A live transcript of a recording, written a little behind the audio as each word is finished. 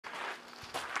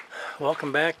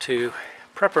Welcome back to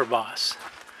Prepper Boss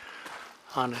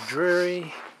on a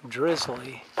dreary,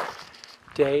 drizzly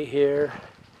day here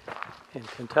in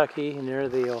Kentucky near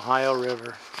the Ohio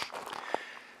River.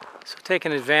 So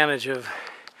taking advantage of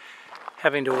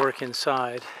having to work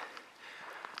inside,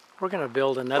 we're going to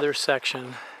build another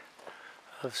section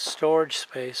of storage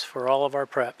space for all of our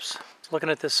preps.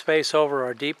 Looking at this space over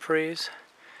our deep freeze,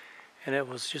 and it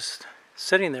was just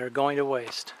sitting there going to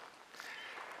waste.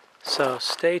 So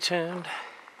stay tuned.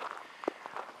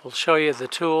 We'll show you the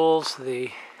tools, the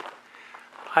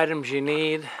items you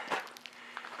need,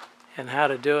 and how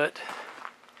to do it.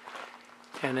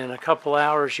 And in a couple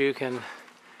hours you can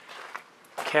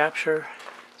capture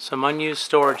some unused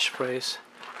storage space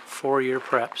for your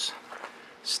preps.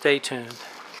 Stay tuned.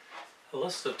 A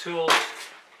list of tools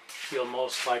you'll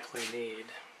most likely need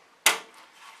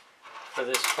for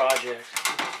this project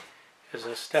is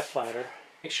a stepladder.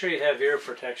 Make sure you have ear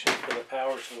protection for the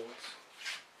power tools,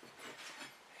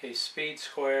 a speed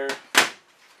square,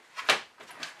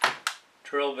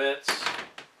 drill bits,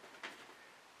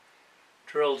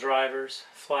 drill drivers,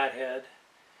 flathead,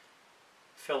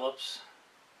 Phillips,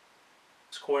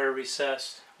 square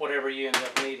recessed, whatever you end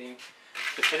up needing.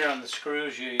 Depending on the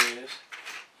screws you use,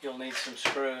 you'll need some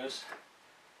screws,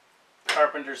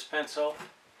 carpenter's pencil,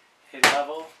 a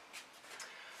level.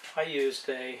 I used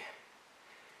a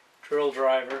drill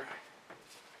driver,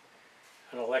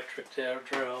 an electric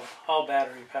drill, all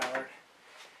battery powered,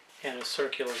 and a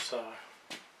circular saw.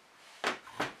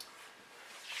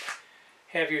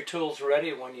 Have your tools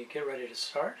ready when you get ready to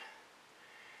start.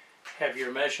 Have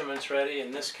your measurements ready.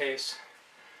 In this case,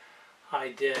 I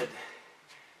did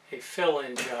a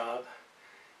fill-in job.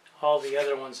 All the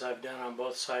other ones I've done on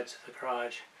both sides of the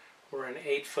garage were in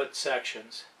 8-foot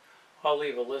sections. I'll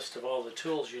leave a list of all the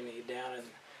tools you need down in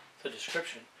the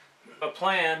description. A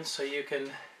plan so you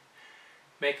can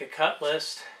make a cut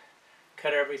list,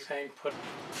 cut everything, put...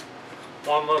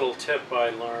 One little tip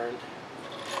I learned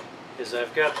is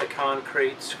I've got the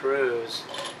concrete screws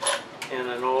in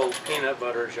an old peanut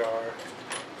butter jar.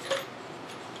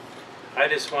 I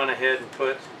just went ahead and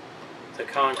put the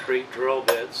concrete drill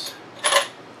bits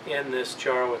in this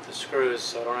jar with the screws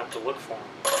so I don't have to look for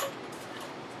them.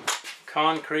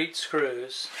 Concrete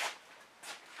screws.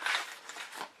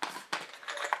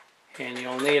 And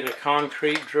you'll need a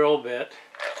concrete drill bit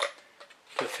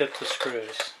to fit the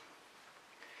screws.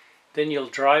 Then you'll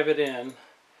drive it in.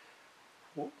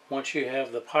 Once you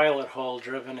have the pilot hole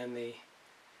driven in the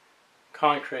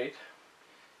concrete,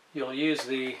 you'll use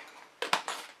the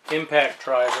impact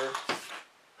driver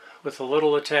with a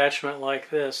little attachment like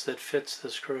this that fits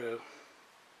the screw.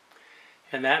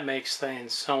 And that makes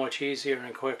things so much easier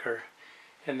and quicker.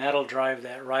 And that'll drive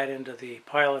that right into the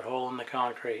pilot hole in the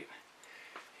concrete.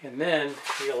 And then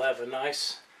you'll have a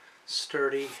nice,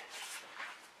 sturdy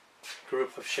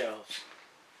group of shelves.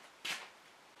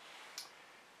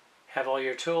 Have all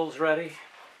your tools ready,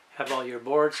 have all your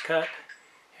boards cut,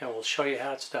 and we'll show you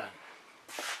how it's done.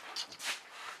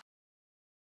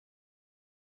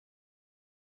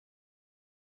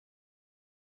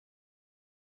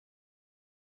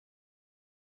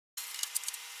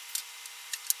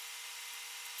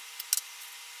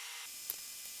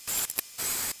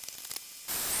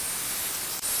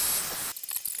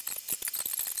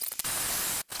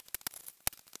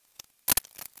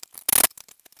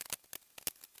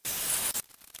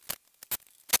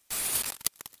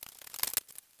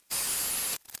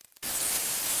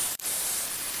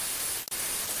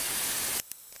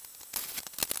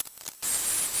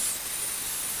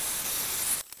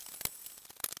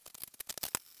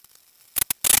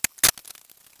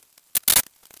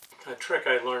 A trick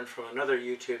I learned from another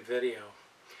YouTube video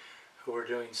who were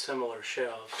doing similar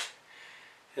shelves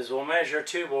is we'll measure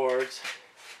two boards,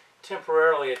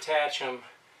 temporarily attach them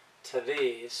to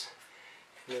these,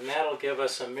 and then that'll give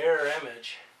us a mirror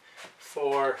image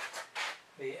for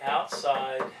the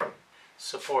outside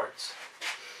supports.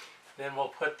 Then we'll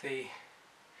put the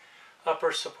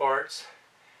upper supports,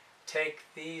 take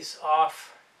these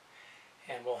off,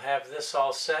 and we'll have this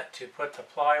all set to put the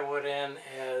plywood in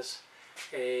as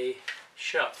a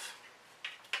shelf.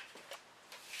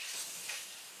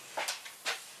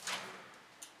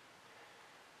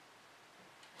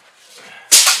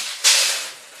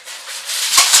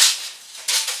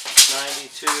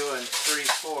 (92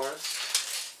 3/4).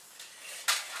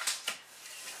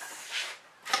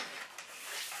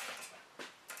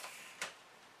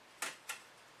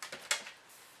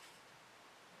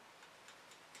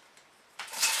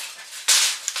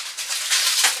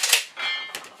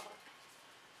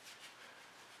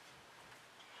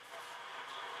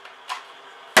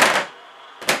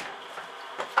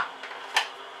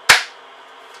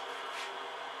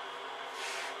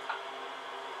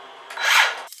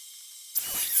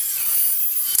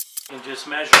 You can just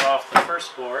measure off the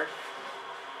first board.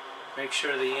 Make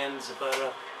sure the end's about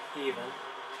up even.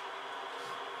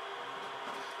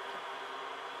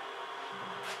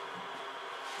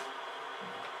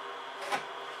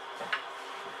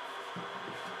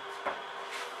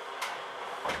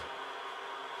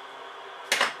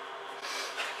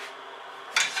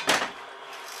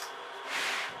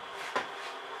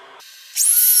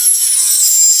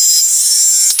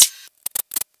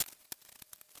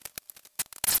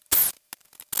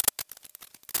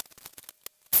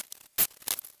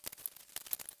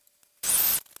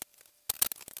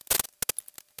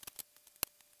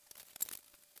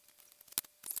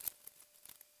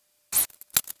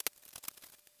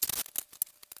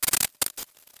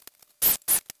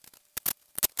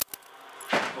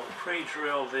 We'll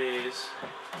pre-drill these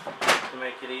to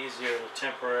make it easier to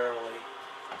temporarily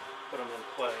put them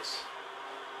in place.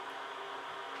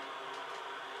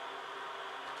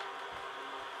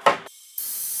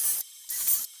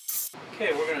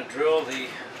 Okay, we're going to drill the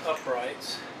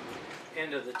uprights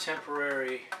into the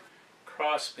temporary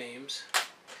cross beams,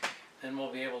 then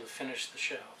we'll be able to finish the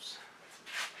shelves.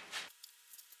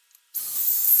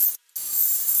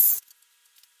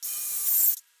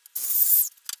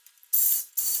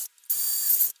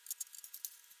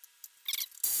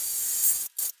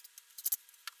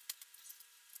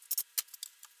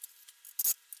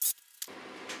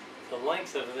 The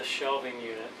length of this shelving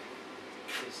unit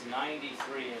is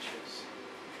 93 inches.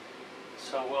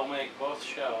 So we'll make both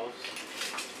shelves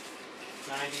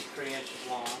 93 inches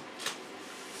long.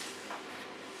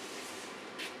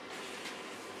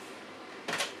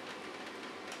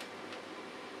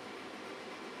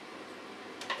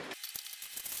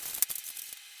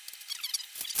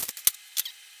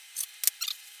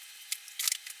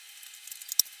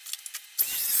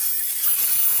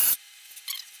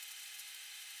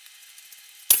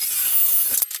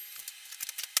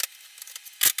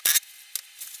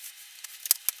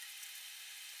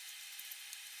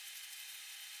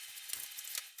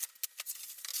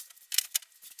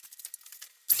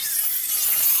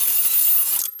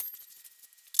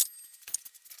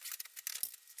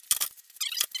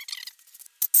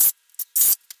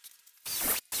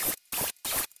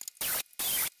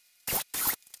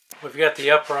 We've got the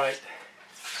upright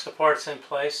supports in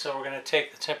place, so we're going to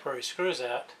take the temporary screws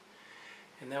out,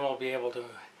 and then we'll be able to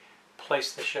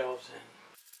place the shelves in.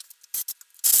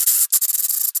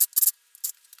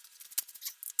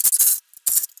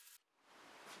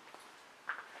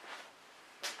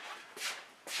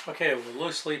 Okay, we'll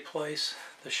loosely place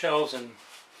the shelves in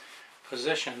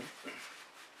position.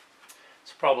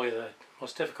 It's probably the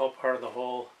most difficult part of the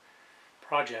whole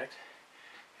project.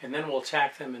 And then we'll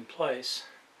tack them in place,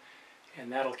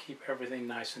 and that'll keep everything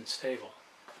nice and stable.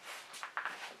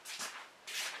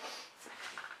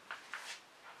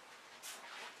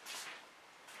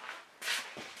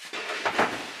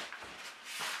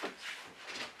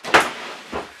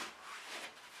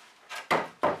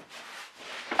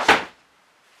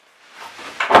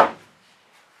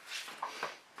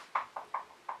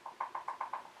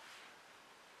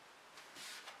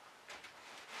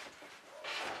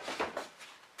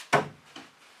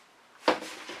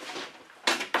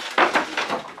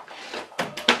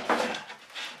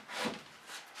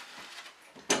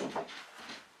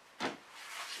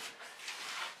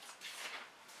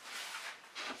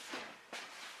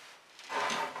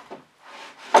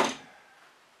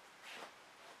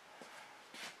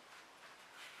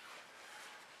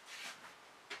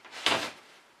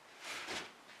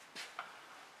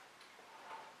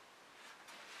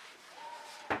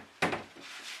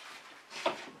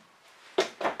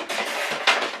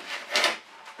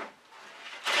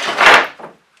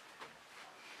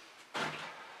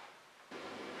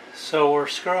 So we're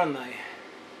screwing the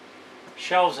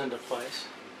shelves into place,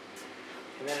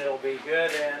 and then it'll be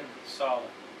good and solid.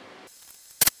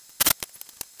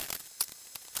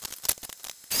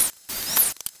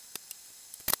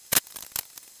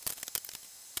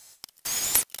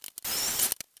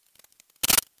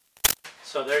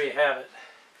 So there you have it.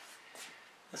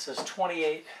 This is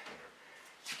 28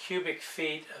 cubic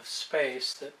feet of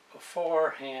space that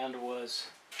beforehand was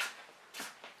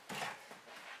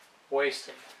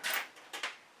wasted.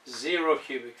 0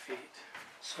 cubic feet.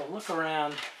 So look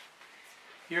around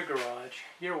your garage,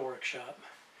 your workshop,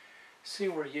 see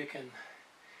where you can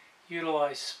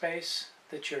utilize space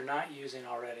that you're not using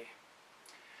already.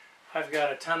 I've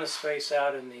got a ton of space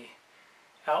out in the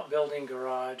outbuilding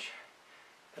garage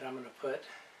that I'm going to put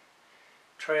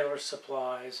trailer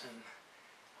supplies and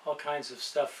all kinds of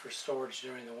stuff for storage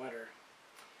during the winter.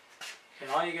 And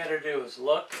all you got to do is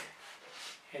look,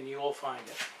 and you will find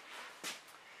it.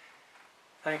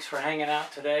 Thanks for hanging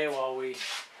out today while we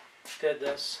did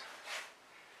this.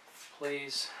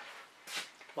 Please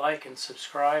like and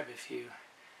subscribe if you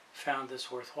found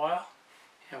this worthwhile,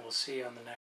 and we'll see you on the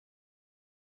next